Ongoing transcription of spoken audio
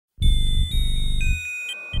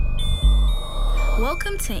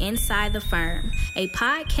Welcome to Inside the Firm, a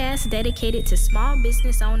podcast dedicated to small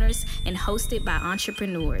business owners and hosted by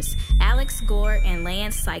entrepreneurs, Alex Gore and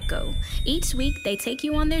Lance Psycho. Each week, they take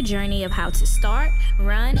you on their journey of how to start,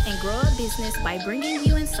 run, and grow a business by bringing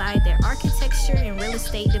you inside their architecture and real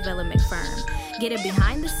estate development firm. Get a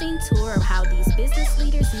behind-the-scenes tour of how these business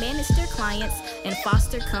leaders manage their clients and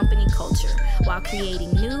foster company culture while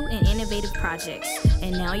creating new and innovative projects.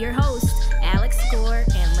 And now your hosts, Alex Gore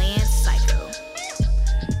and Lance Psycho.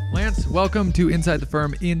 Lance, welcome to Inside the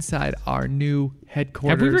Firm, inside our new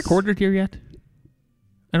headquarters. Have we recorded here yet?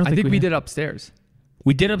 I think we did upstairs.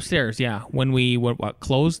 We did upstairs, yeah, when we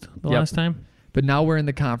closed the last time. But now we're in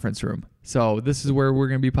the conference room. So this is where we're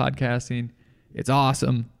going to be podcasting. It's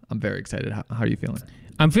awesome. I'm very excited. How are you feeling?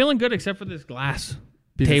 I'm feeling good, except for this glass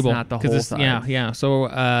because table. It's not the whole side. Yeah. So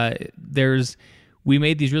we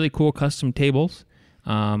made these really cool custom tables.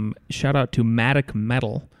 Shout out to Matic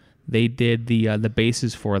Metal. They did the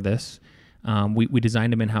bases for this. We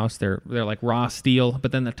designed them in house. They're like raw steel,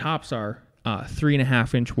 but then the tops are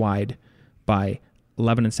 3.5 inch wide by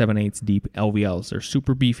 11 7/8 deep LVLs. They're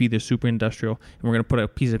super beefy. They're super industrial, and we're gonna put a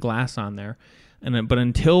piece of glass on there. But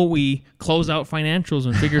until we close out financials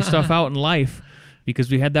and figure stuff out in life,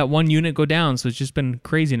 because we had that one unit go down, so it's just been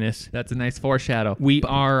craziness. That's a nice foreshadow. We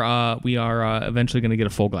are eventually going to get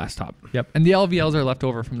a full glass top. Yep, and the LVLs are left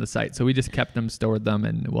over from the site, so we just kept them, stored them,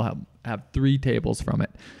 and we'll have 3 tables from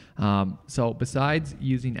it. So besides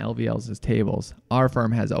using LVLs as tables, our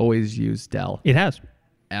firm has always used Dell. It has.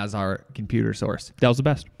 As our computer source. Dell's the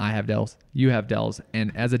best. I have Dells. You have Dells.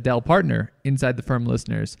 And as a Dell partner, Inside the Firm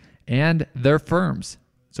listeners and their firms,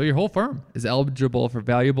 so your whole firm is eligible for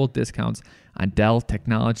valuable discounts on Dell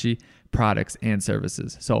technology, products, and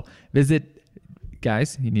services. So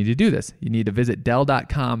guys, you need to do this. You need to visit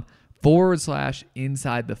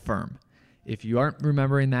Dell.com/Inside the Firm. If you aren't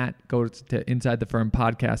remembering that, go to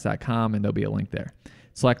InsideTheFirmPodcast.com and there'll be a link there.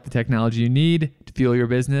 Select the technology you need to fuel your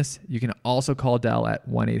business. You can also call Dell at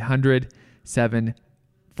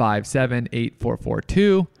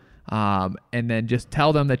 1-800-757-8442. And then just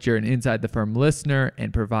tell them that you're an Inside the Firm listener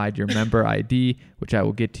and provide your member ID, which I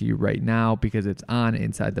will get to you right now because it's on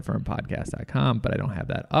InsideTheFirmPodcast.com, but I don't have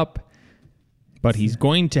that up. But he's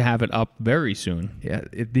going to have it up very soon. Yeah,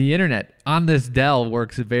 the internet on this Dell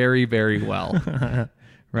works very, very well.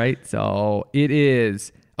 Right? So it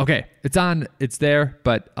is... Okay, it's there,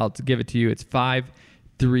 but I'll give it to you. It's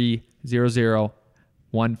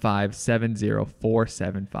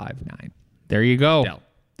 5300-1570-4759. There you go. Dell.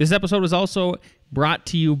 This episode is also brought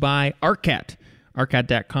to you by ARCAT.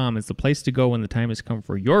 ARCAT.com is the place to go when the time has come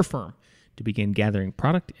for your firm to begin gathering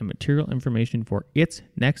product and material information for its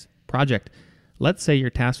next project. Let's say you're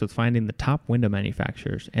tasked with finding the top window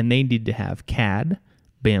manufacturers, and they need to have CAD,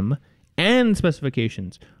 BIM, and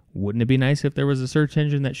specifications. Wouldn't it be nice if there was a search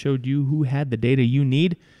engine that showed you who had the data you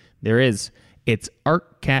need? There is. It's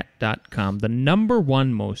ARCAT.com, the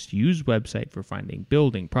 #1 most used website for finding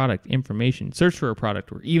building product information. Search for a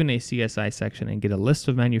product or even a CSI section and get a list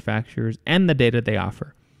of manufacturers and the data they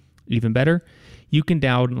offer. Even better, you can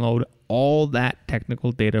download all that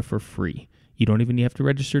technical data for free. You don't even have to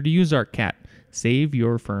register to use ARCAT. Save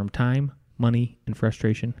your firm time, money, and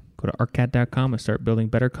frustration. Go to ARCAT.com and start building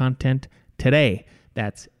better content today.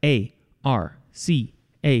 That's ARCAT.com.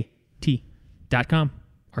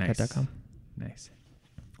 ARCAT.com. Nice.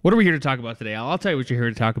 What are we here to talk about today? I'll tell you what you're here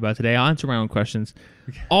to talk about today. I'll answer my own questions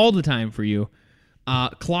all the time for you.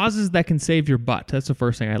 Clauses that can save your butt. That's the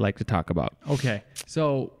first thing I like to talk about. Okay.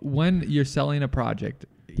 So when you're selling a project,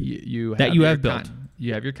 you have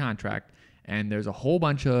your contract, and there's a whole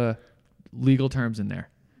bunch of legal terms in there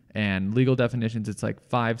and legal definitions. It's like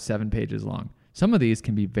 5-7 pages long. Some of these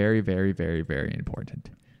can be very, very, very, very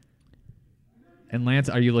important. And Lance,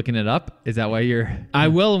 are you looking it up? Is that why you're... I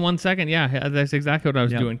will in 1 second. Yeah, that's exactly what I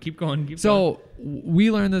was doing. Keep going. So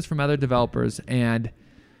we learned this from other developers, and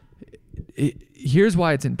here's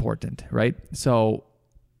why it's important, right? So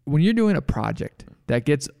when you're doing a project that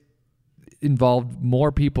gets involved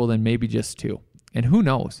more people than maybe just 2, and who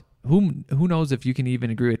knows? Who knows if you can even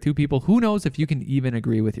agree with 2 people? Who knows if you can even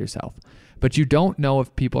agree with yourself? But you don't know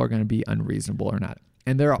if people are going to be unreasonable or not.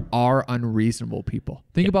 And there are unreasonable people.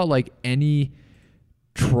 Think about like any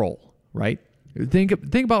troll, right? Think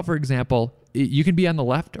about, for example, you can be on the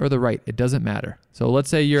left or the right. It doesn't matter. So let's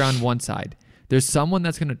say you're on one side. There's someone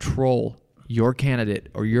that's going to troll your candidate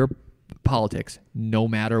or your politics no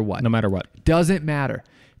matter what. No matter what. Doesn't matter.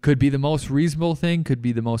 Could be the most reasonable thing, could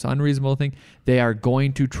be the most unreasonable thing. They are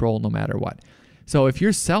going to troll no matter what. So if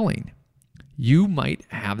you're selling, you might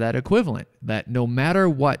have that equivalent that no matter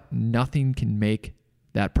what, nothing can make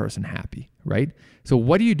that person happy, right? So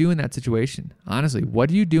what do you do in that situation? Honestly, what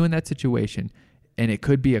do you do in that situation? And it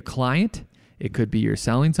could be a client, it could be you're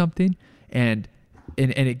selling something, and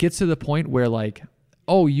it gets to the point where like,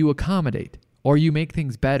 oh, you accommodate or you make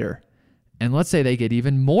things better. And let's say they get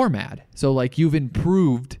even more mad. So like you've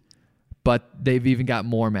improved, but they've even got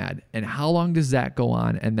more mad. And how long does that go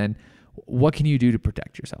on? And then what can you do to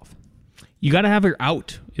protect yourself? You got to have your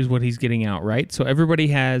out is what he's getting out, right? So everybody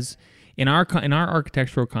has in our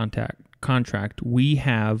architectural contract, we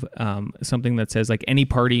have something that says like any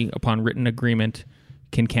party upon written agreement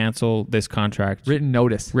can cancel this contract. Written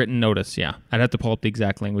notice. Yeah. I'd have to pull up the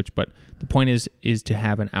exact language, but the point is to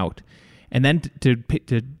have an out. And then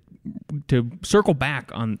to circle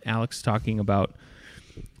back on Alex talking about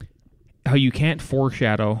how you can't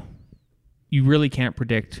foreshadow, you really can't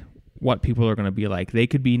predict what people are going to be like. They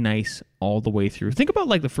could be nice all the way through. Think about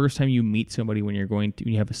like the first time you meet somebody when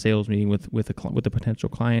you have a sales meeting with a potential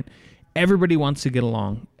client. Everybody wants to get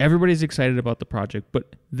along. Everybody's excited about the project,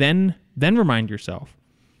 but then remind yourself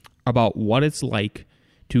about what it's like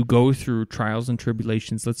to go through trials and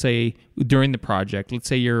tribulations. Let's say during the project, let's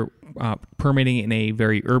say you're permitting in a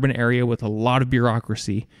very urban area with a lot of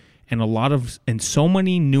bureaucracy and so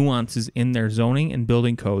many nuances in their zoning and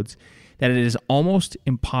building codes that it is almost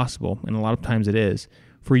impossible, and a lot of times it is,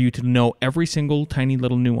 for you to know every single tiny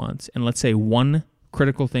little nuance. And let's say one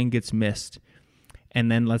critical thing gets missed,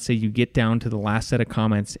 and then let's say you get down to the last set of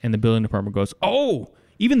comments and the building department goes, oh,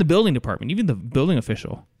 even the building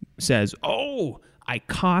official says, oh, I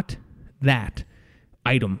caught that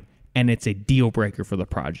item, and it's a deal breaker for the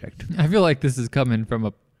project. I feel like this is coming from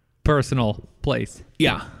a personal place.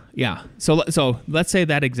 Yeah. So let's say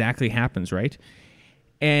that exactly happens, right?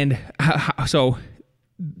 And so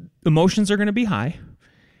emotions are going to be high.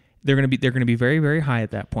 They're going to be very, very high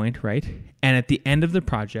at that point, right? And at the end of the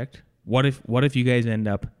project, what if you guys end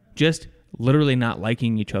up just literally not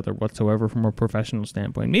liking each other whatsoever from a professional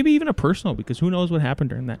standpoint, maybe even a personal, because who knows what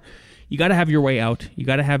happened during that. You got to have your way out. You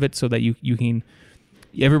got to have it so that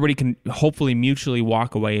everybody can hopefully mutually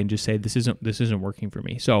walk away and just say, this isn't working for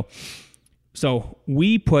me. So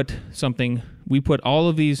we put all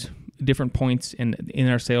of these different points in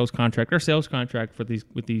our sales contract. Our sales contract with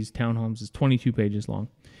these townhomes is 22 pages long.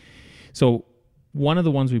 So one of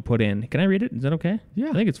the ones we put in, can I read it? Is that okay? Yeah.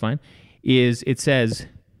 I think it's fine. It says,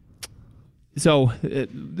 some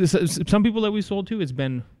people that we sold to, it's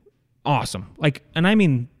been awesome. Like, and I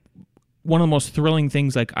mean, one of the most thrilling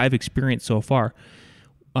things like I've experienced so far.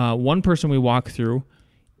 One person we walked through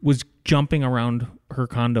was jumping around her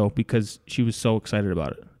condo because she was so excited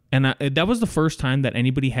about it. And that was the first time that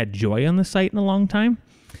anybody had joy on the site in a long time.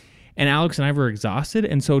 And Alex and I were exhausted.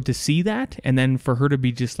 And so to see that, and then for her to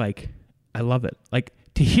be just like, I love it. Like,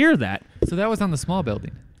 to hear that. So that was on the small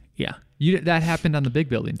building. Yeah. That happened on the big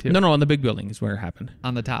building too. No, on the big building is where it happened.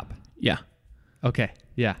 On the top. Yeah. Okay.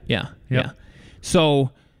 Yeah. Yeah. Yep. Yeah.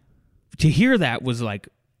 So to hear that was like,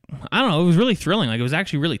 I don't know, it was really thrilling. Like, it was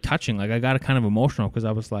actually really touching. Like, I got kind of emotional because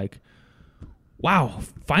I was like, wow,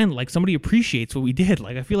 finally, like, somebody appreciates what we did.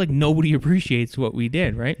 Like, I feel like nobody appreciates what we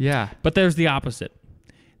did, right? Yeah. But there's the opposite.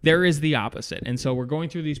 There is the opposite. And so we're going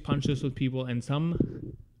through these punch lists with people, and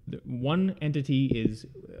one entity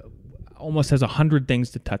almost has 100 things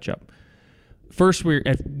to touch up. First,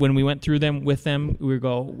 when we went through them with them, we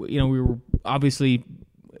were obviously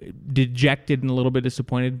dejected and a little bit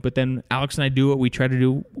disappointed, but then Alex and I do what we try to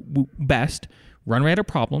do best: run right at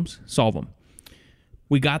problems, solve them.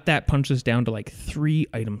 We got that punch list down to like 3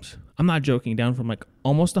 items. I'm not joking, down from like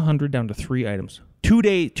almost 100 down to 3 items.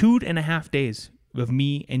 2.5 days of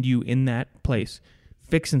me and you in that place,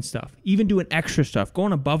 fixing stuff, even doing extra stuff,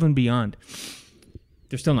 going above and beyond.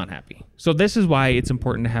 They're still not happy. So this is why it's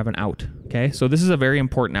important to have an out, okay? So this is a very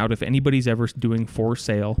important out. If anybody's ever doing for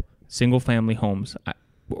sale, single family homes,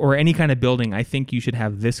 or any kind of building, I think you should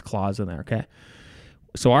have this clause in there, okay?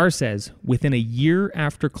 So ours says, within a year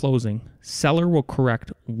after closing, seller will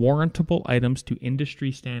correct warrantable items to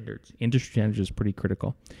industry standards. Industry standards is pretty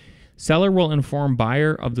critical. Seller will inform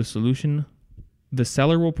buyer of the solution the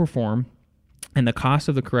seller will perform and the cost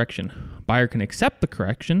of the correction. Buyer can accept the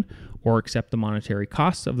correction or accept the monetary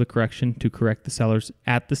costs of the correction to correct the seller's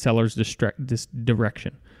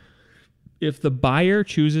direction. If the buyer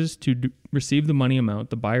chooses to receive the money amount,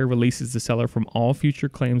 the buyer releases the seller from all future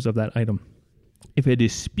claims of that item. If a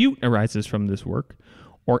dispute arises from this work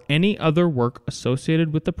or any other work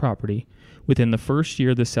associated with the property, within the first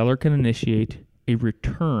year, the seller can initiate a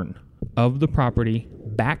return of the property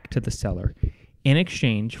back to the seller in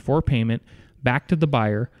exchange for payment back to the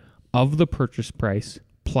buyer of the purchase price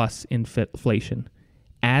plus inflation.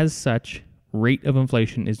 As such, rate of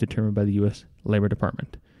inflation is determined by the U.S. Labor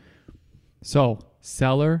Department. So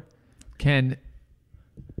seller can,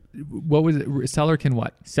 what was it? Seller can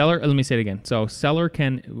what? Seller, let me say it again. So seller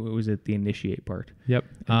can, what was it, the initiate part? Yep.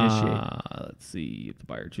 Initiate. Let's see, if the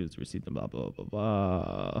buyer chooses to receive them, blah, blah, blah,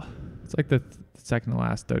 blah. It's like the second to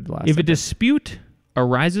last, third to last. If a dispute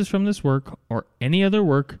arises from this work or any other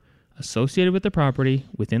work associated with the property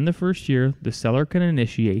within the first year, the seller can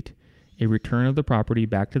initiate a return of the property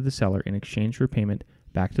back to the seller in exchange for payment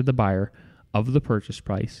back to the buyer of the purchase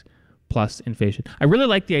price plus inflation. I really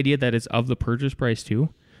like the idea that it's of the purchase price too,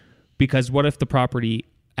 because what if the property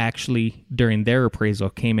actually during their appraisal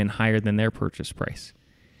came in higher than their purchase price?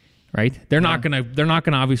 Right? They're not gonna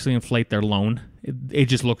obviously inflate their loan. It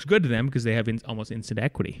just looks good to them because they have almost instant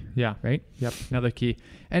equity. Yeah. Right? Yep. Another key.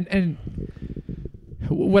 And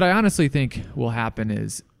what I honestly think will happen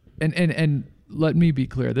is, and let me be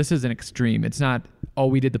clear, this is an extreme. It's not, oh,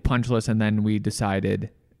 we did the punch list and then we decided,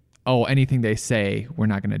 oh, anything they say, we're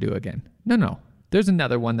not going to do again. No. There's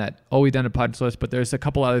another one that, oh, we done a punch list, but there's a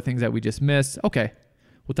couple other things that we just missed. Okay.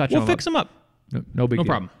 We'll fix them up. No big deal.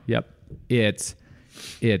 problem. Yep. It's,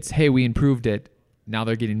 hey, we improved it. Now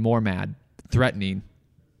they're getting more mad, threatening,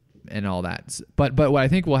 and all that. But what I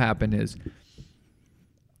think will happen is,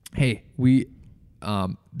 hey,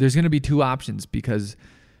 there's going to be two options, because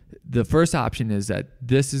the first option is that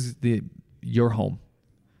this is your home.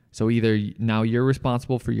 So either now you're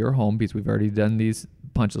responsible for your home because we've already done these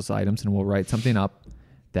punch list items and we'll write something up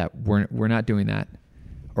that we're not doing that,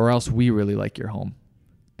 or else we really like your home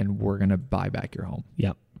and we're going to buy back your home.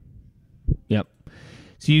 Yep.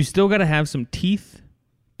 So you still got to have some teeth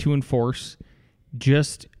to enforce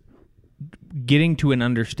just getting to an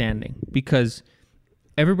understanding, because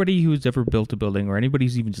everybody who's ever built a building, or anybody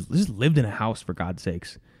who's even just lived in a house, for God's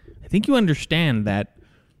sakes, I think you understand that,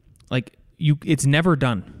 like, it's never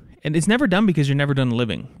done. And it's never done because you're never done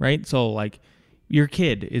living, right? So, like, your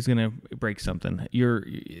kid is going to break something.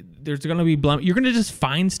 There's going to be you're going to just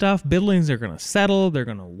find stuff. Buildings are going to settle. They're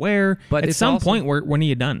going to wear. But at some point, when are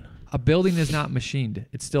you done? A building is not machined.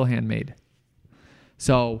 It's still handmade.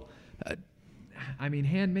 So,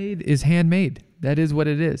 handmade is handmade. That is what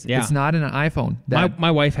it is. Yeah. It's not an iPhone.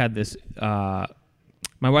 My wife had this.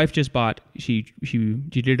 My wife just bought. She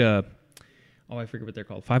did a. Oh, I forget what they're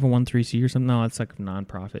called. 501(c) or something. No, it's like a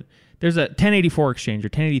nonprofit. There's a 1084 exchange or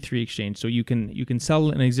 1083 exchange. So you can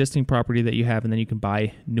sell an existing property that you have, and then you can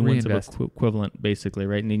buy new ones of equivalent, basically,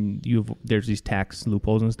 right? And then there's these tax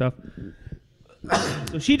loopholes and stuff.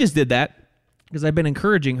 So she just did that because I've been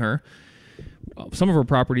encouraging her. Some of her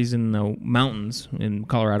properties in the mountains in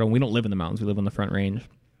Colorado, and we don't live in the mountains, we live on the Front Range.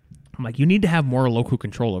 I'm like, you need to have more local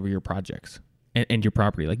control over your projects and your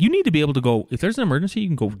property. Like, you need to be able to go, if there's an emergency, you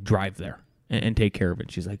can go drive there and take care of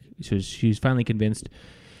it. She's like, so she's finally convinced.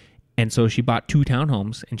 And so she bought 2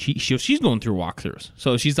 townhomes, and she's going through walkthroughs.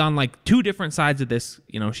 So she's on like 2 different sides of this.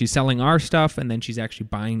 You know, she's selling our stuff, and then she's actually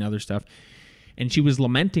buying other stuff. And she was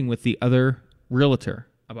lamenting with the other realtor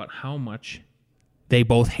about how much they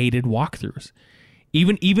both hated walkthroughs.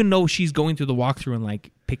 Even though she's going through the walkthrough and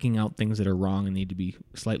like picking out things that are wrong and need to be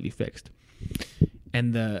slightly fixed.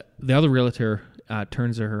 And the other realtor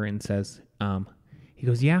turns to her and says, he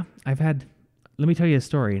goes, yeah, let me tell you a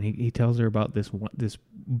story. And he tells her about this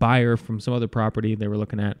buyer from some other property they were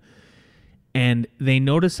looking at. And they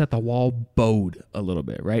noticed that the wall bowed a little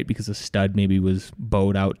bit, right? Because a stud maybe was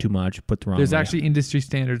bowed out too much, put the wrong There's way actually industry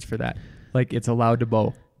standards for that. Like, it's allowed to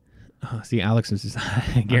bow. See, Alex is just,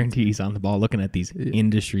 I guarantee he's on the ball looking at these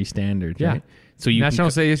industry standards, yeah. right? So you National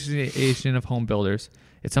Association of Home Builders.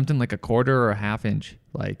 It's something like a 1/4 or a 1/2 inch.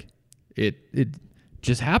 Like, it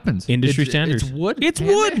just happens. Industry standards. It's wood. It's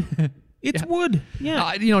wood. It's wood.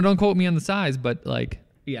 Yeah. Don't quote me on the size, but like.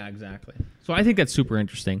 Yeah, exactly. So I think that's super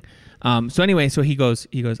interesting. So anyway, so he goes,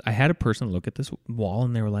 I had a person look at this wall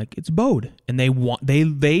and they were like, it's bowed. And they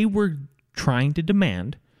were trying to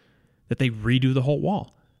demand that they redo the whole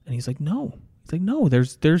wall. And he's like, no. He's like, no,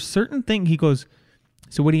 there's certain thing. He goes,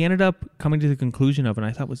 so what he ended up coming to the conclusion of, and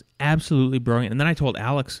I thought was absolutely brilliant. And then I told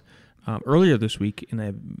Alex earlier this week in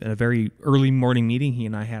a very early morning meeting he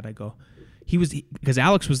and I had, because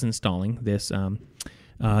Alex was installing this Nest.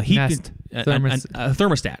 a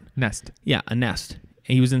thermostat. Nest. Yeah, a Nest.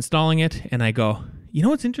 And he was installing it, and I go, you know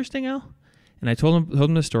what's interesting, Al? And I told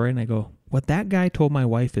him the story, and I go, what that guy told my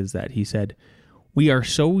wife is that he said, we are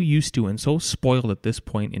so used to and so spoiled at this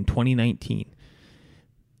point in 2019.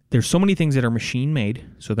 There's so many things that are machine made,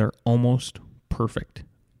 so they're almost perfect,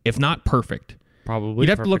 if not perfect. Probably. You'd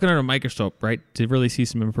have to look under a microscope, right, to really see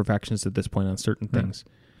some imperfections at this point on certain things.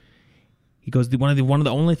 He goes, one of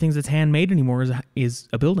the only things that's handmade anymore is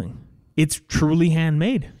a building. it's truly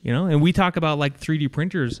handmade, and we talk about like 3D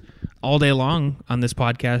printers all day long on this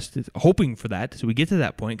podcast, hoping for that. So we get to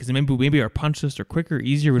that point because maybe our punch lists are quicker,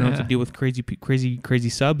 easier. We don't have to deal with crazy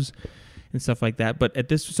subs and stuff like that.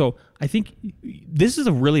 But so I think this is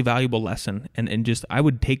a really valuable lesson, and just I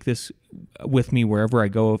would take this with me wherever I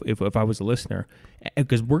go if I was a listener,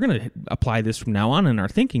 because we're going to apply this from now on in our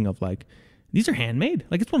thinking of like, these are handmade.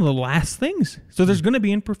 Like, it's one of the last things. So there's going to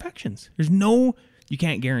be imperfections. You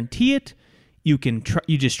can't guarantee it. You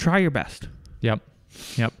just try your best. Yep.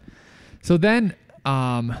 So then,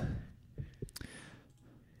 I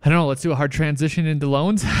don't know. Let's do a hard transition into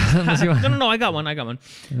loans. No. I got one.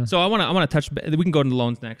 Yeah. So I want to touch. We can go into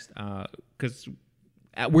loans next because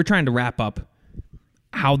we're trying to wrap up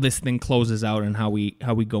how this thing closes out and how we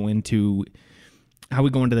go into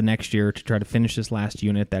the next year to try to finish this last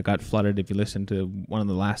unit that got flooded. If you listen to one of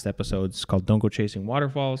the last episodes called "Don't Go Chasing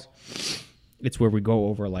Waterfalls," it's where we go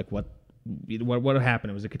over like what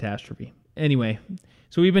happened. It was a catastrophe. Anyway.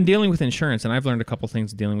 So we've been dealing with insurance, and I've learned a couple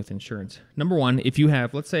things dealing with insurance. Number one, if you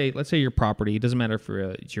have, let's say your property, it doesn't matter if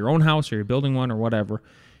it's your own house or you're building one or whatever,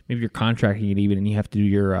 maybe you're contracting it even, and you have to do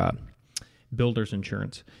your builder's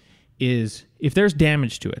insurance, is if there's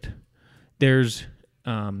damage to it, there's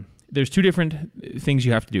two different things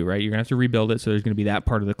you have to do, right? You're going to have to rebuild it, so there's going to be that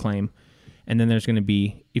part of the claim, and then there's going to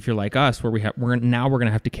be, if you're like us, where we're going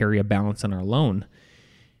to have to carry a balance on our loan,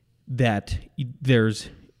 that there's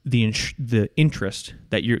the interest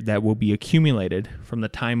that will be accumulated from the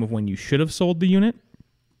time of when you should have sold the unit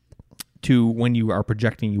to when you are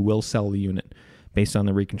projecting you will sell the unit based on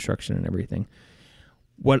the reconstruction and everything.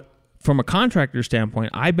 From a contractor standpoint,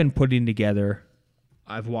 I've been putting together,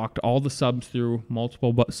 I've walked all the subs through,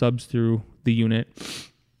 multiple subs through the unit.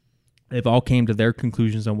 They've all came to their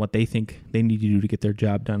conclusions on what they think they need to do to get their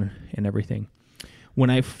job done and everything. When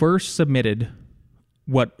I first submitted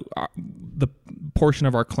the portion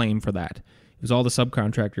of our claim for that, it was all the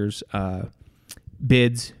subcontractors'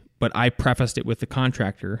 bids, but I prefaced it with the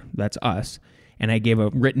contractor, that's us, and I gave a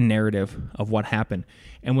written narrative of what happened.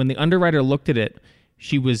 And when the underwriter looked at it,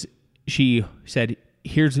 she said,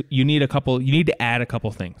 you need to add a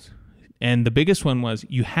couple things. And the biggest one was,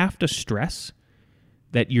 you have to stress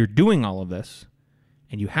that you're doing all of this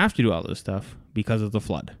and you have to do all this stuff because of the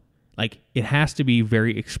flood. Like, it has to be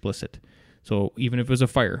very explicit. So even if it was a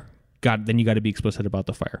fire, then you got to be explicit about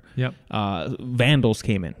the fire. Yep. Vandals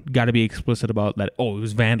came in. Got to be explicit about that. Oh, it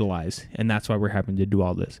was vandalized, and that's why we're having to do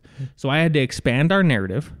all this. So I had to expand our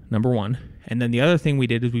narrative, number one. And then the other thing we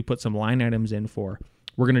did is we put some line items in for,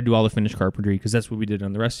 we're going to do all the finished carpentry because that's what we did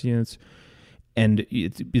on the rest of the units. And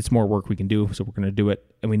it's more work we can do, so we're going to do it,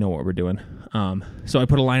 and we know what we're doing. So I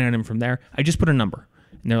put a line item from there. I just put a number.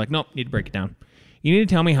 And they're like, nope, need to break it down. You need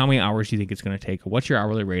to tell me how many hours you think it's going to take, what's your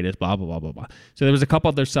hourly rate is, blah, blah, blah, blah, blah. So there was a couple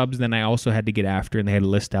other subs then I also had to get after, and they had to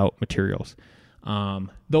list out materials.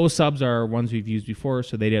 Those subs are ones we've used before,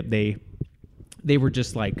 so they were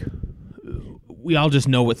just like, we all just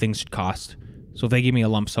know what things should cost. So if they give me a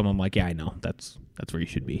lump sum, I'm like, yeah, I know. That's where you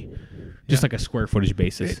should be. Just like a square footage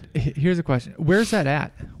basis. Here's a question. Where's that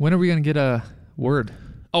at? When are we going to get a word?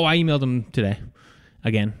 Oh, I emailed them today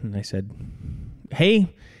again, and I said,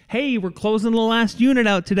 hey, we're closing the last unit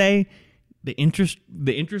out today. The interest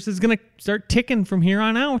is going to start ticking from here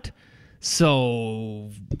on out.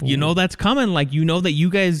 So, that's coming. Like, that you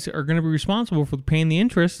guys are going to be responsible for paying the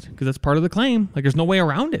interest because that's part of the claim. Like, there's no way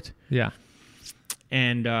around it. Yeah.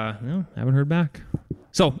 And, I haven't heard back.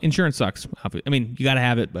 So, insurance sucks. I mean, you got to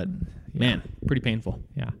have it, but, man, pretty painful.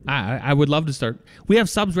 Yeah. I would love to start. We have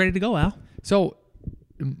subs ready to go, Al. So,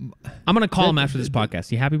 I'm going to call them after this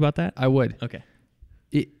podcast. You happy about that? I would. Okay.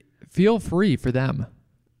 Feel free for them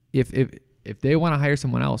if they want to hire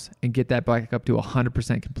someone else and get that back up to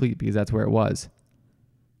 100% complete because that's where it was.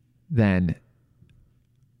 Then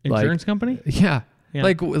insurance company? Yeah.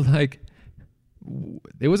 Like it was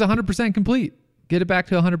 100% complete. Get it back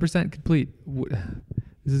to 100% complete.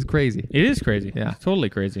 This is crazy. It is crazy. Yeah. It's totally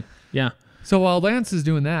crazy. Yeah. So while Lance is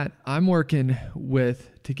doing that, I'm working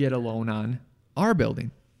to get a loan on our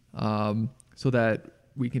building so that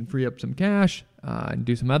we can free up some cash and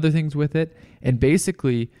do some other things with it. And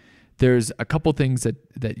basically, there's a couple things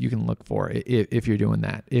that you can look for if you're doing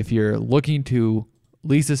that. If you're looking to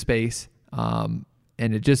lease a space, and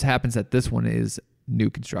it just happens that this one is new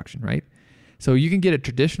construction, right? So you can get a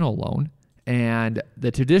traditional loan, and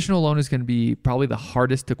the traditional loan is going to be probably the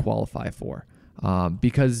hardest to qualify for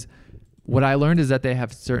because what I learned is that they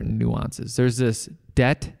have certain nuances. There's this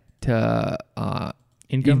debt to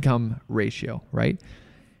income ratio, right?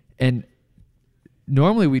 And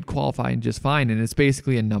normally we'd qualify just fine, and it's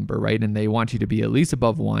basically a number, right? And they want you to be at least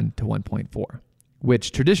above 1 to 1.4.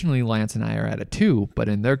 which traditionally Lance and I are at a 2, but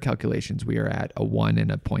in their calculations we are at a 1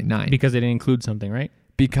 and a 0.9. Because they didn't include something, right?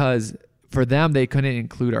 Because for them they couldn't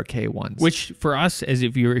include our K1s. Which for us, as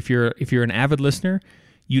if you're an avid listener,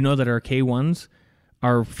 you know that our K1s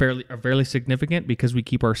are fairly significant because we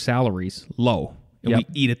keep our salaries low and we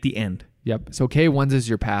eat at the end. Yep. So K1s is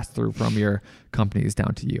your pass through from your companies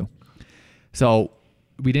down to you. So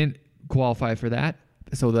we didn't qualify for that.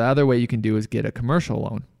 So the other way you can do is get a commercial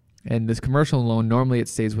loan. And this commercial loan, normally it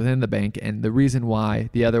stays within the bank. And the reason why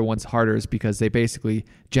the other one's harder is because they basically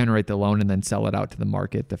generate the loan and then sell it out to the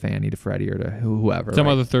market, to Fannie, to Freddie, or to whoever. Some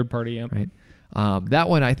right? other third party, yeah. Right. That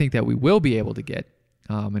one I think that we will be able to get.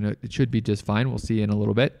 And it should be just fine. We'll see in a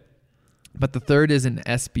little bit. But the third is an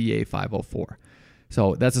SBA 504.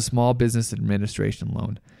 So that's a small business administration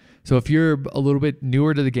loan. So if you're a little bit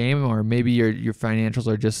newer to the game, or maybe your financials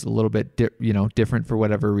are just a little bit different for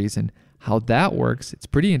whatever reason, how that works, it's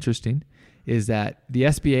pretty interesting, is that the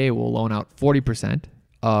SBA will loan out 40%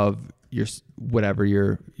 of your whatever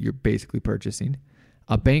you're basically purchasing.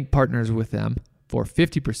 A bank partners with them for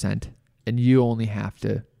 50%, and you only have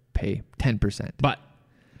to pay 10%.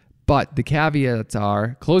 But the caveats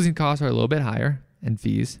are closing costs are a little bit higher and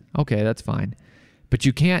fees. Okay, that's fine. But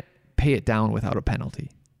you can't pay it down without a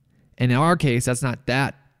penalty. And in our case, that's not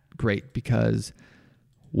that great, because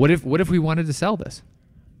what if we wanted to sell this?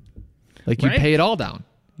 Like, you pay it all down.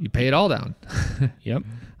 You pay it all down. Yep.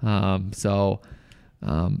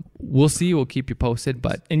 We'll see. We'll keep you posted.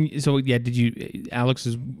 But Alex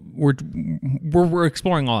we're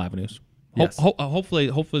exploring all avenues. Yes. Hopefully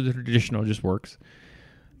the traditional just works.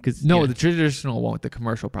 The traditional won't. The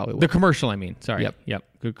commercial probably will. The commercial, I mean. Sorry. Yep.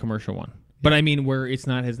 Good commercial one. But I mean, where it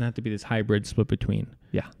doesn't have to be this hybrid split between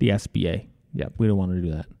the SBA. Yep. We don't want to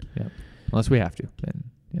do that. Yep. Unless we have to. Then,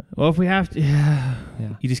 yeah. Well, if we have to,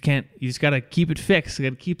 you just can't. You just got to keep it fixed. You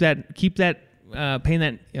got to keep that paying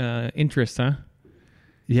that interest, huh?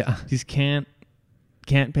 Yeah. You just can't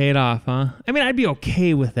pay it off, huh? I mean, I'd be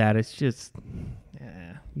okay with that. It's just,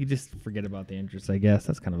 you just forget about the interest, I guess.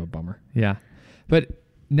 That's kind of a bummer. Yeah. But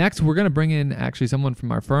next, we're going to bring in actually someone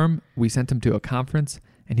from our firm. We sent him to a conference,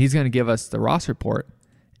 and he's going to give us the Ross report,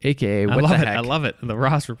 a.k.a. what the heck. I love it. The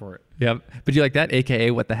Ross report. Yep. But you like that?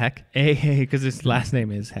 A.k.a. what the heck? Because his last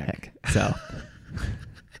name is Heck. So.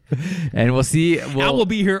 And we'll see. I will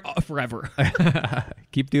be here forever.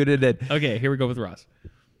 Keep doing it. Okay, here we go with Ross.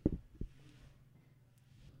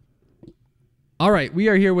 All right, we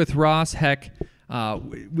are here with Ross Heck.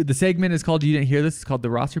 The segment is called, you didn't hear this, it's called the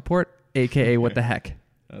Ross Report, a.k.a. what the heck.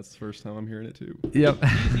 That's the first time I'm hearing it too. Yep.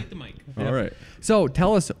 Take the mic. All right. So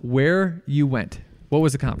tell us where you went. What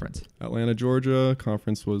was the conference? Atlanta, Georgia.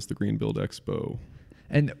 Conference was the Green Build Expo.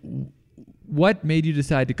 And what made you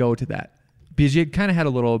decide to go to that? Because you kind of had a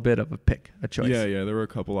little bit of a choice. Yeah. There were a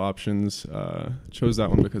couple options. Chose that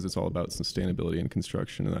one because it's all about sustainability in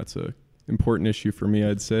construction, and that's a important issue for me,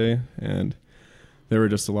 I'd say. And there were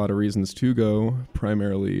just a lot of reasons to go.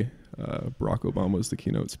 Primarily, Barack Obama was the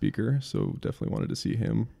keynote speaker, so definitely wanted to see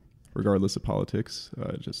him, regardless of politics.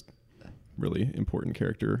 Just really important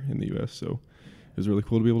character in the U.S., so it was really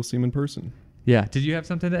cool to be able to see him in person. Yeah. Did you have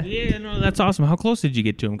something to? Yeah, no, that's awesome. How close did you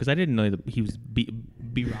get to him? Because I didn't know that he was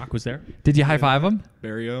B-Rock was there. Did you high five him?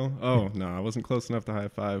 Barrio? Oh, no, I wasn't close enough to high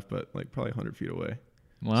five, but like probably 100 feet away.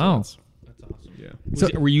 Wow. So That's awesome.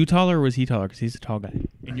 Yeah. Were you taller or was he taller? Because he's a tall guy.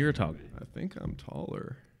 And you're a tall guy. I think I'm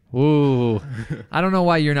taller. Ooh. I don't know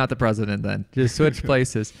why you're not the president then. Just switch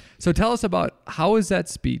places. So tell us about, how was that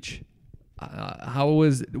speech? How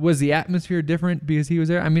was the atmosphere different because he was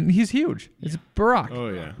there? I mean, he's huge. It's Barack. Oh,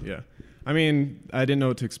 yeah. I mean, I didn't know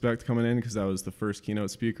what to expect coming in because I was the first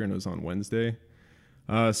keynote speaker and it was on Wednesday.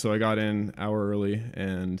 So I got in an hour early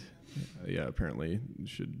and, apparently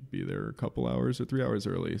should be there a couple hours or 3 hours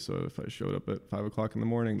early. So if I showed up at 5 o'clock in the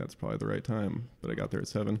morning, that's probably the right time. But I got there at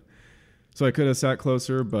 7. So I could have sat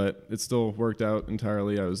closer, but it still worked out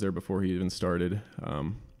entirely. I was there before he even started.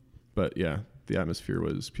 But yeah, the atmosphere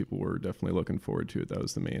was, people were definitely looking forward to it. That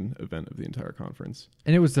was the main event of the entire conference.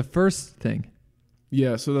 And it was the first thing.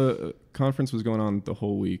 Yeah, so the conference was going on the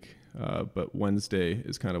whole week, but Wednesday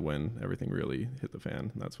is kind of when everything really hit the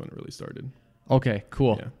fan, and that's when it really started. Okay,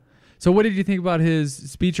 cool. Yeah. So what did you think about his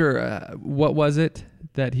speech, or what was it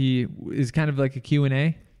that he is kind of like a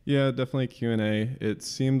Q&A? Yeah, definitely Q&A. It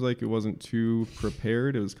seemed like it wasn't too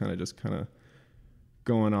prepared. It was kind of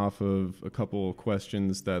going off of a couple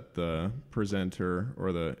questions that the presenter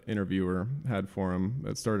or the interviewer had for him.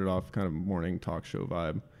 It started off kind of morning talk show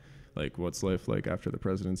vibe, like what's life like after the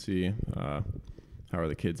presidency? How are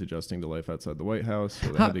the kids adjusting to life outside the White House? So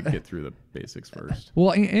they had to get through the basics first.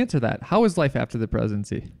 Well, answer that. How is life after the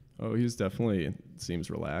presidency? Oh, he's definitely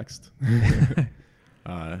seems relaxed.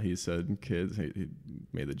 He said kids, he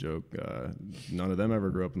made the joke, none of them ever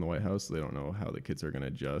grew up in the White House, so they don't know how the kids are going to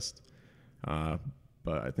adjust.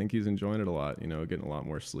 But I think he's enjoying it a lot, getting a lot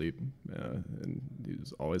more sleep. And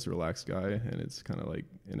he's always a relaxed guy, and it's kind of like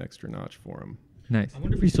an extra notch for him. Nice. I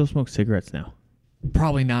wonder if he still smokes cigarettes now.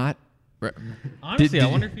 Probably not. Honestly, I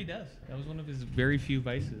wonder if he does. That was one of his very few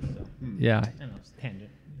vices. So. Yeah. I don't know, it's a tangent.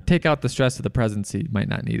 Take out the stress of the presidency. Might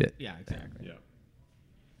not need it. Yeah, exactly. Yeah.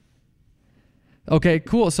 Okay,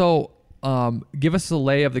 cool. So give us a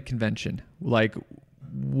lay of the convention. Like,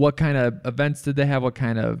 what kind of events did they have? What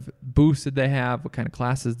kind of booths did they have? What kind of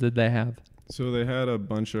classes did they have? So they had a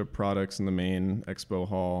bunch of products in the main expo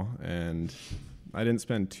hall, and I didn't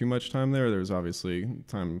spend too much time there. There was obviously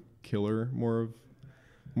time killer more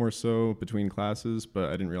so between classes, but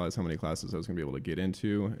I didn't realize how many classes I was going to be able to get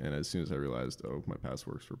into. And as soon as I realized, my past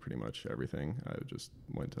works for pretty much everything, I just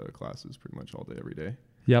went to classes pretty much all day, every day.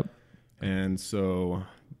 Yep. And so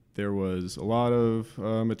there was a lot of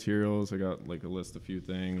materials. I got like a list of few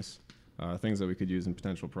things that we could use in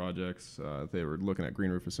potential projects. They were looking at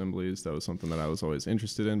green roof assemblies. That was something that I was always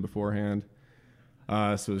interested in beforehand.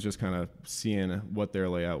 So it was just kind of seeing what their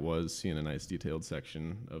layout was, seeing a nice detailed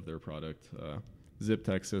section of their product.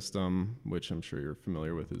 ZipTech system, which I'm sure you're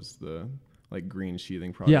familiar with, is the like green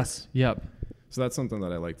sheathing product. Yes. Yep. So that's something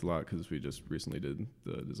that I liked a lot because we just recently did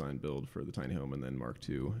the design build for the tiny home and then Mark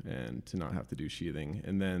II, and to not have to do sheathing.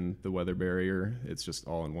 And then the weather barrier, it's just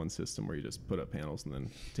all in one system where you just put up panels and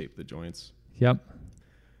then tape the joints. Yep.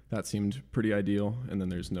 That seemed pretty ideal. And then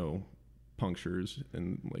there's no punctures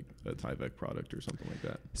in like a Tyvek product or something like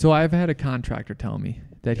that. So I've had a contractor tell me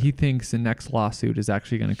that he thinks the next lawsuit is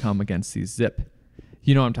actually going to come against these Zip.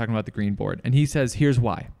 I'm talking about the green board. And he says, here's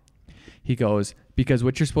why. He goes, because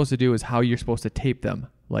what you're supposed to do is how you're supposed to tape them.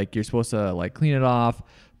 Like you're supposed to like clean it off,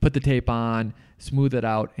 put the tape on, smooth it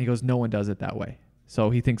out. And he goes, no one does it that way. So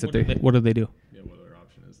he thinks What do they do? Yeah, what other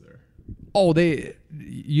option is there? Oh,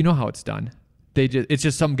 you know how it's done. It's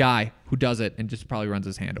just some guy who does it and just probably runs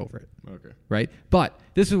his hand over it. Okay. Right? But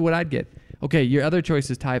this is what I'd get. Okay, your other choice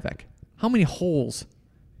is Tyvek. How many holes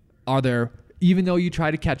are there, even though you try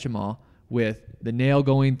to catch them all, with the nail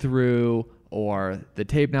going through or the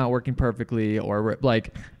tape not working perfectly, or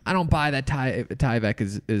like, I don't buy that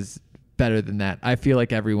Tyvek is better than that. I feel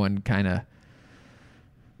like everyone kind of,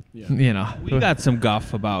 We got some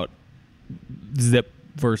guff about Zip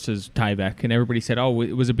versus Tyvek, and everybody said, oh,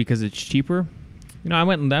 was it because it's cheaper? I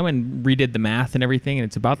went and redid the math and everything, and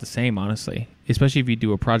it's about the same, honestly, especially if you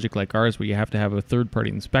do a project like ours where you have to have a third-party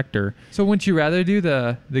inspector. So wouldn't you rather do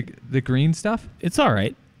the green stuff? It's all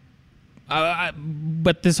right.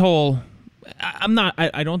 But this whole,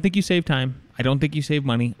 I don't think you save time. I don't think you save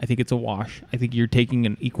money. I think it's a wash. I think you're taking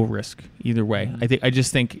an equal risk either way. Mm-hmm. I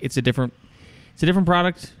just think it's a different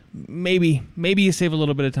product. Maybe you save a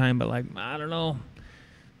little bit of time, but like, I don't know.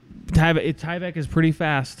 Tyvek is pretty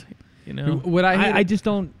fast. What I just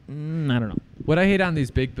don't. I don't know. What I hate on these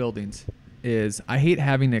big buildings is I hate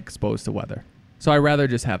having it exposed to weather. So I'd rather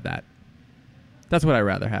just have that. That's what I'd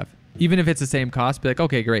rather have. Even if it's the same cost, be like,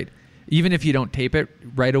 okay, great. Even if you don't tape it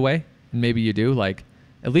right away, and maybe you do, like,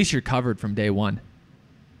 at least you're covered from day one.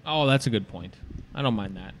 Oh, that's a good point. I don't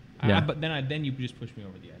mind that. Yeah. But then you just push me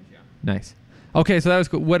over the edge. Yeah. Nice. Okay, so that was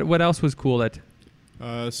cool. What else was cool that?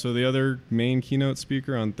 So the other main keynote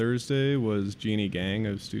speaker on Thursday was Jeannie Gang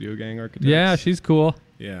of Studio Gang Architects. Yeah, she's cool.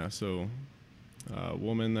 Yeah, so a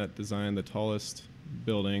woman that designed the tallest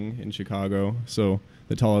building in Chicago. So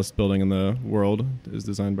the tallest building in the world is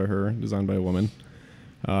designed by her, designed by a woman.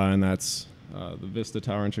 And that's the Vista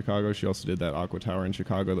Tower in Chicago. She also did that Aqua Tower in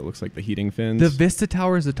Chicago that looks like the heating fins. The Vista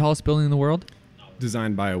Tower is the tallest building in the world?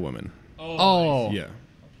 Designed by a woman. Oh. Yeah.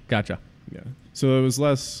 Gotcha. Yeah. So it was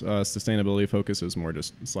less sustainability focused. It was more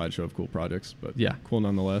just a slideshow of cool projects, but yeah, cool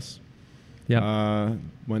nonetheless. Yeah.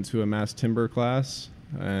 Went to a mass timber class,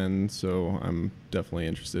 and so I'm definitely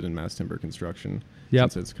interested in mass timber construction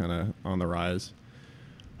since it's kind of on the rise.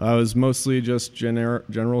 It was mostly just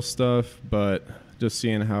general stuff, but just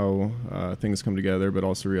seeing how things come together, but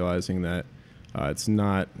also realizing that it's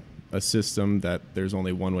not a system that there's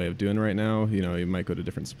only one way of doing right now. You might go to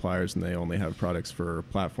different suppliers and they only have products for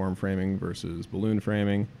platform framing versus balloon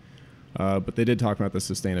framing. But they did talk about the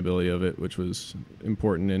sustainability of it, which was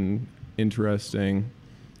important and interesting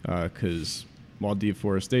because while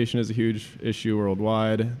deforestation is a huge issue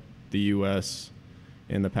worldwide, the U.S.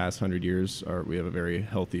 in the past 100 years, we have a very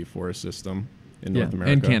healthy forest system in North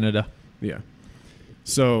America. And Canada. Yeah.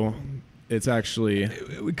 So it's actually...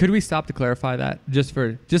 Could we stop to clarify that? Just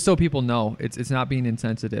so people know, it's not being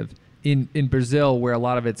insensitive. In Brazil, where a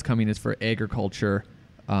lot of it's coming is for agriculture,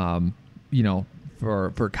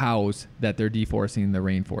 for cows that they're deforesting the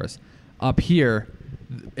rainforest. Up here,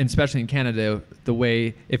 and especially in Canada, the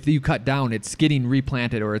way if you cut down, it's getting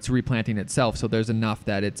replanted or it's replanting itself. So there's enough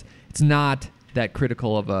that it's not that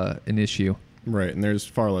critical of an issue. Right, and there's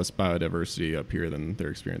far less biodiversity up here than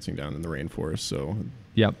they're experiencing down in the rainforest. So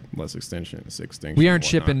Yep. less extinction. We aren't and whatnot.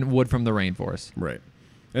 shipping wood from the rainforest. Right.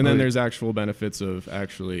 And then there's actual benefits of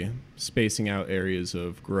actually spacing out areas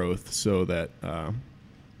of growth so that,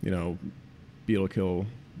 beetle kill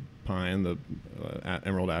pine, the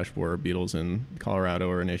emerald ash borer beetles in Colorado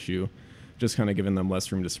are an issue. Just kind of giving them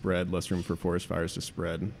less room to spread, less room for forest fires to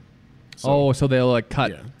spread. So they'll like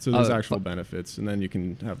cut. Yeah. So there's actual benefits. And then you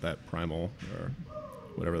can have that primal or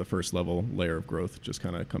whatever the first level layer of growth just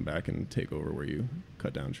kind of come back and take over where you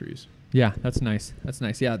cut down trees. Yeah, that's nice. That's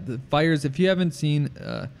nice. Yeah, the fires, if you haven't seen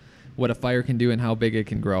what a fire can do and how big it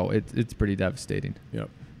can grow, it's pretty devastating. Yep.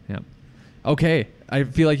 Yep. Okay, I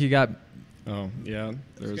feel like you got... Oh, yeah,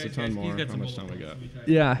 there was a ton more. How much time we got?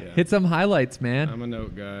 Yeah, hit some highlights, man. I'm a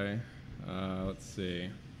note guy. Let's see.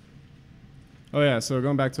 Oh, yeah, so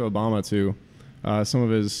going back to Obama, too, some of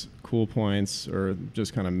his cool points or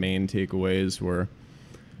just kind of main takeaways were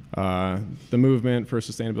the movement for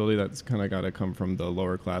sustainability, that's kind of got to come from the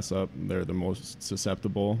lower class up. They're the most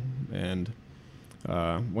susceptible, and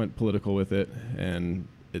went political with it. And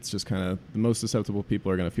it's just kind of the most susceptible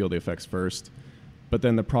people are going to feel the effects first. But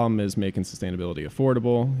then the problem is making sustainability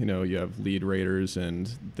affordable. You have LEED raters, and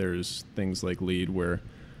there's things like LEED where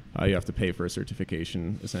you have to pay for a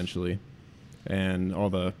certification, essentially. And all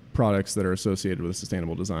the products that are associated with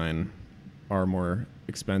sustainable design are more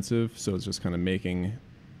expensive. So it's just kind of making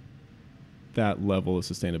that level of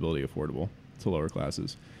sustainability affordable to lower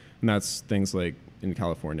classes. And that's things like in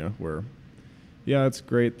California where, yeah, it's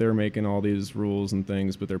great they're making all these rules and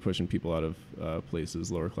things, but they're pushing people out of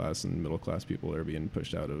places. Lower class and middle class people are being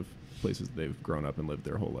pushed out of places that they've grown up and lived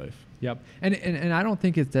their whole life. Yep. And I don't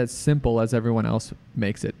think it's as simple as everyone else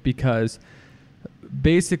makes it, because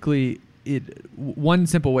basically one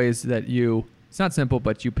simple way is that it's not simple,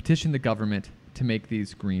 but you petition the government to make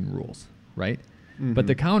these green rules, right? Mm-hmm. But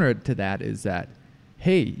the counter to that is that,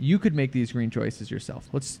 hey, you could make these green choices yourself.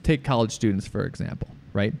 Let's take college students, for example,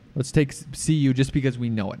 right? Let's take CU just because we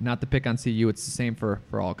know it. Not to pick on CU, it's the same for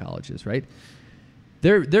all colleges, right?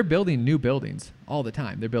 They're building new buildings all the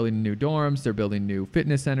time. They're building new dorms. They're building new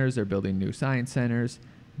fitness centers. They're building new science centers.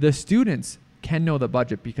 The students can know the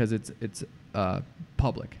budget because it's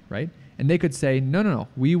public, right? And they could say, no,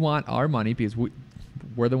 we want our money because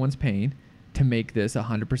we're the ones paying to make this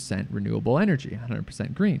 100% renewable energy,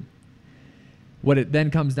 100% green. What it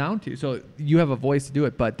then comes down to, so you have a voice to do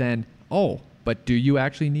it, but then, but do you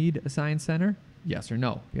actually need a science center? Yes or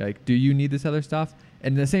no? Like, do you need this other stuff?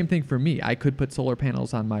 And the same thing for me. I could put solar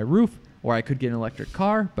panels on my roof, or I could get an electric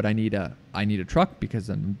car, but I need a truck because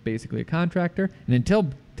I'm basically a contractor. And until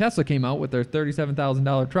Tesla came out with their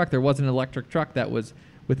 $37,000 truck, there wasn't an electric truck that was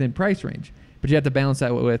within price range. But you have to balance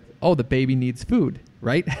that with, the baby needs food,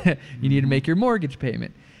 right? You need to make your mortgage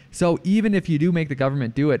payment. So even if you do make the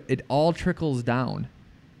government do it, it all trickles down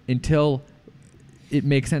until it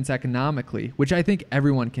makes sense economically, which I think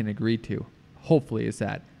everyone can agree to. Hopefully, is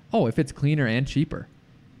that, if it's cleaner and cheaper,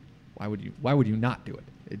 why would you not do it?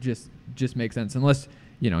 It just makes sense, unless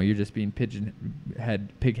you're just being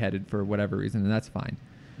pig-headed for whatever reason, and that's fine.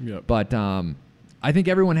 Yep. But I think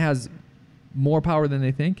everyone has more power than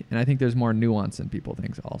they think, and I think there's more nuance than people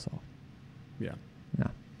think also. Yeah. Yeah.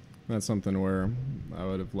 That's something where I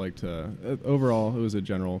would have liked to. Overall, it was a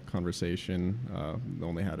general conversation.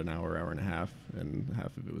 Only had an hour and a half, and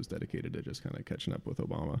half of it was dedicated to just kind of catching up with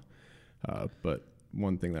Obama. But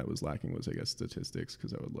one thing that was lacking was, I guess, statistics,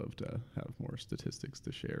 because I would love to have more statistics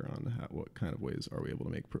to share on what kind of ways are we able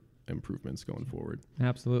to make improvements going forward.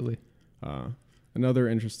 Absolutely. Another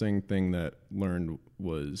interesting thing that learned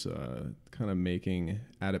was kind of making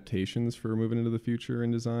adaptations for moving into the future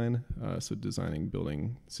in design. So designing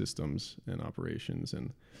building systems and operations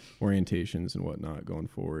and orientations and whatnot going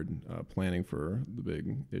forward, planning for the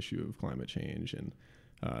big issue of climate change. And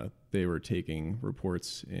they were taking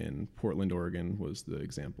reports in Portland, Oregon was the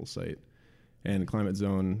example site. And Climate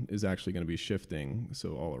Zone is actually going to be shifting.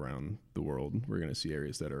 So all around the world, we're going to see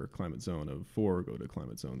areas that are Climate Zone of 4 go to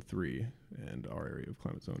Climate Zone 3, and our area of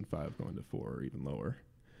Climate Zone 5 going to 4 or even lower.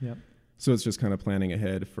 Yep. So it's just kind of planning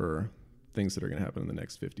ahead for things that are going to happen in the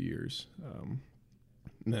next 50 years. And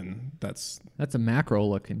then that's a macro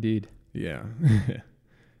look indeed. Yeah.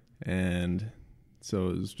 And so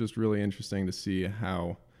it was just really interesting to see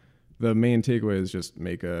how the main takeaway is just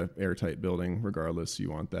make a airtight building regardless. You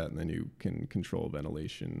want that, and then you can control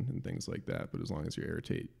ventilation and things like that. But as long as you're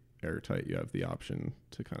airtight, you have the option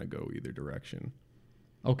to kind of go either direction.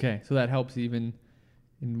 Okay, so that helps even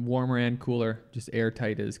in warmer and cooler. Just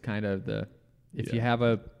airtight is kind of if you have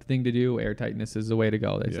a thing to do, airtightness is the way to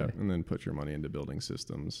go, they say. And then put your money into building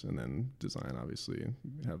systems, and then design, obviously,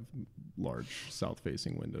 have large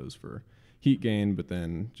south-facing windows for heat gain, but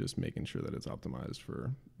then just making sure that it's optimized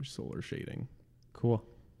for solar shading. Cool.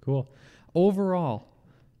 Overall,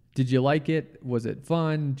 did you like it? Was it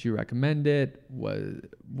fun? Did you recommend it?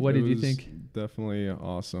 What did you think? Definitely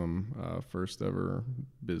awesome. First ever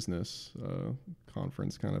business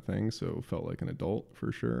conference kind of thing, so felt like an adult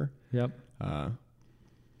for sure. Yep.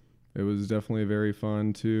 It was definitely very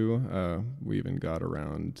fun too. We even got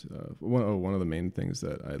around. One of the main things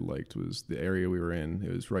that I liked was the area we were in.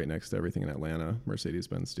 It was right next to everything in Atlanta.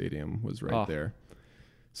 Mercedes-Benz Stadium was right there.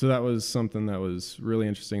 So that was something that was really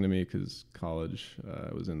interesting to me because college,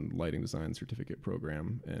 I was in lighting design certificate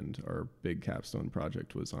program, and our big capstone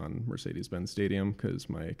project was on Mercedes-Benz Stadium because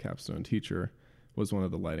my capstone teacher was one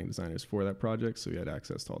of the lighting designers for that project, so he had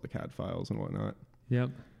access to all the CAD files and whatnot.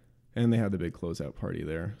 Yep. And they had the big closeout party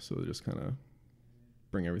there, so they just kind of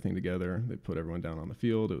bring everything together. They put everyone down on the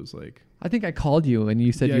field. It was like, I think I called you and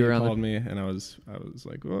you said you were on. Called me, and I was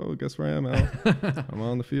like, "Whoa, guess where I am, Al? I'm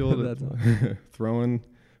on the field throwing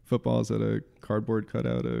footballs at a cardboard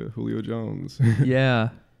cutout of Julio Jones."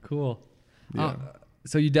 Yeah, cool. Yeah.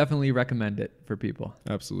 So you definitely recommend it for people.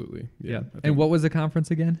 Absolutely. Yeah. And what was the conference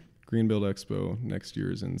again? Greenbuild Expo next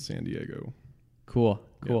year is in San Diego. Cool.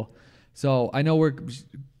 So I know we're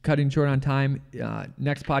cutting short on time.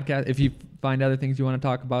 Next podcast, if you find other things you want to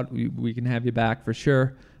talk about, we can have you back for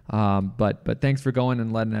sure. But thanks for going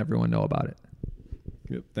and letting everyone know about it.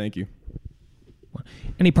 Yep. Thank you.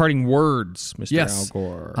 Any parting words, Mr. Yes. Al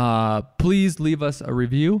Gore? Please leave us a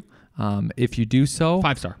review. If you do so,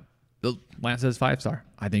 5-star. Lance says 5-star.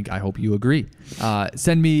 I hope you agree.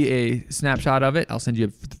 Send me a snapshot of it. I'll send you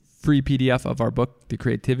a free PDF of our book, The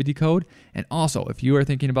Creativity Code. And also, if you are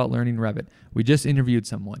thinking about learning Revit, we just interviewed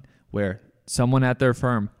someone where someone at their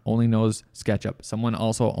firm only knows SketchUp. Someone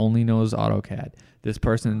also only knows AutoCAD. This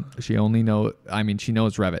person, she knows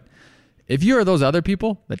Revit. If you are those other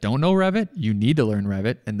people that don't know Revit, you need to learn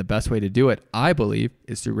Revit. And the best way to do it, I believe,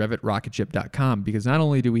 is through RevitRocketship.com, because not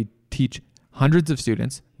only do we teach hundreds of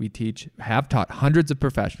students, we have taught hundreds of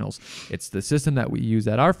professionals. It's the system that we use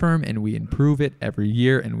at our firm, and we improve it every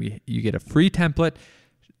year, and you get a free template.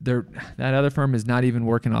 That other firm is not even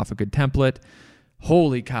working off a good template.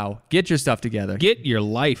 Holy cow. Get your stuff together. Get your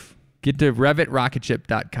life. Get to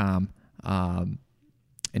RevitRocketship.com and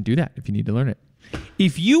do that if you need to learn it.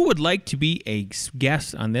 If you would like to be a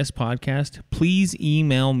guest on this podcast, please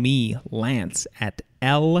email me, Lance, at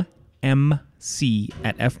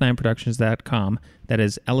lmc@f9productions.com. That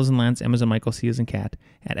is L as in Lance, M as in Michael, C as in Cat,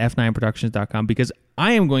 at f9productions.com, because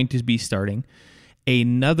I am going to be starting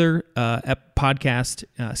another podcast,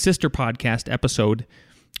 sister podcast episode,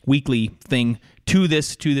 weekly thing to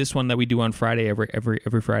this one that we do on Friday,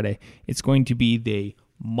 every Friday. It's going to be the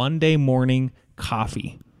Monday morning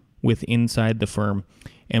coffee with Inside the Firm,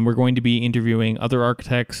 and we're going to be interviewing other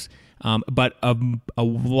architects, but a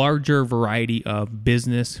larger variety of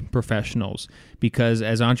business professionals, because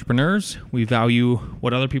as entrepreneurs, we value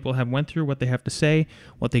what other people have went through, what they have to say,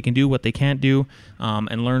 what they can do, what they can't do,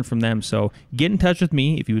 and learn from them. So get in touch with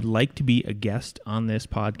me if you would like to be a guest on this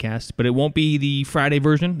podcast, but it won't be the Friday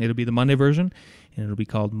version. It'll be the Monday version, and it'll be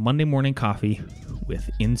called Monday Morning Coffee with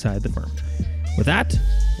Inside the Firm. With that,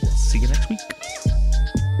 we'll see you next week.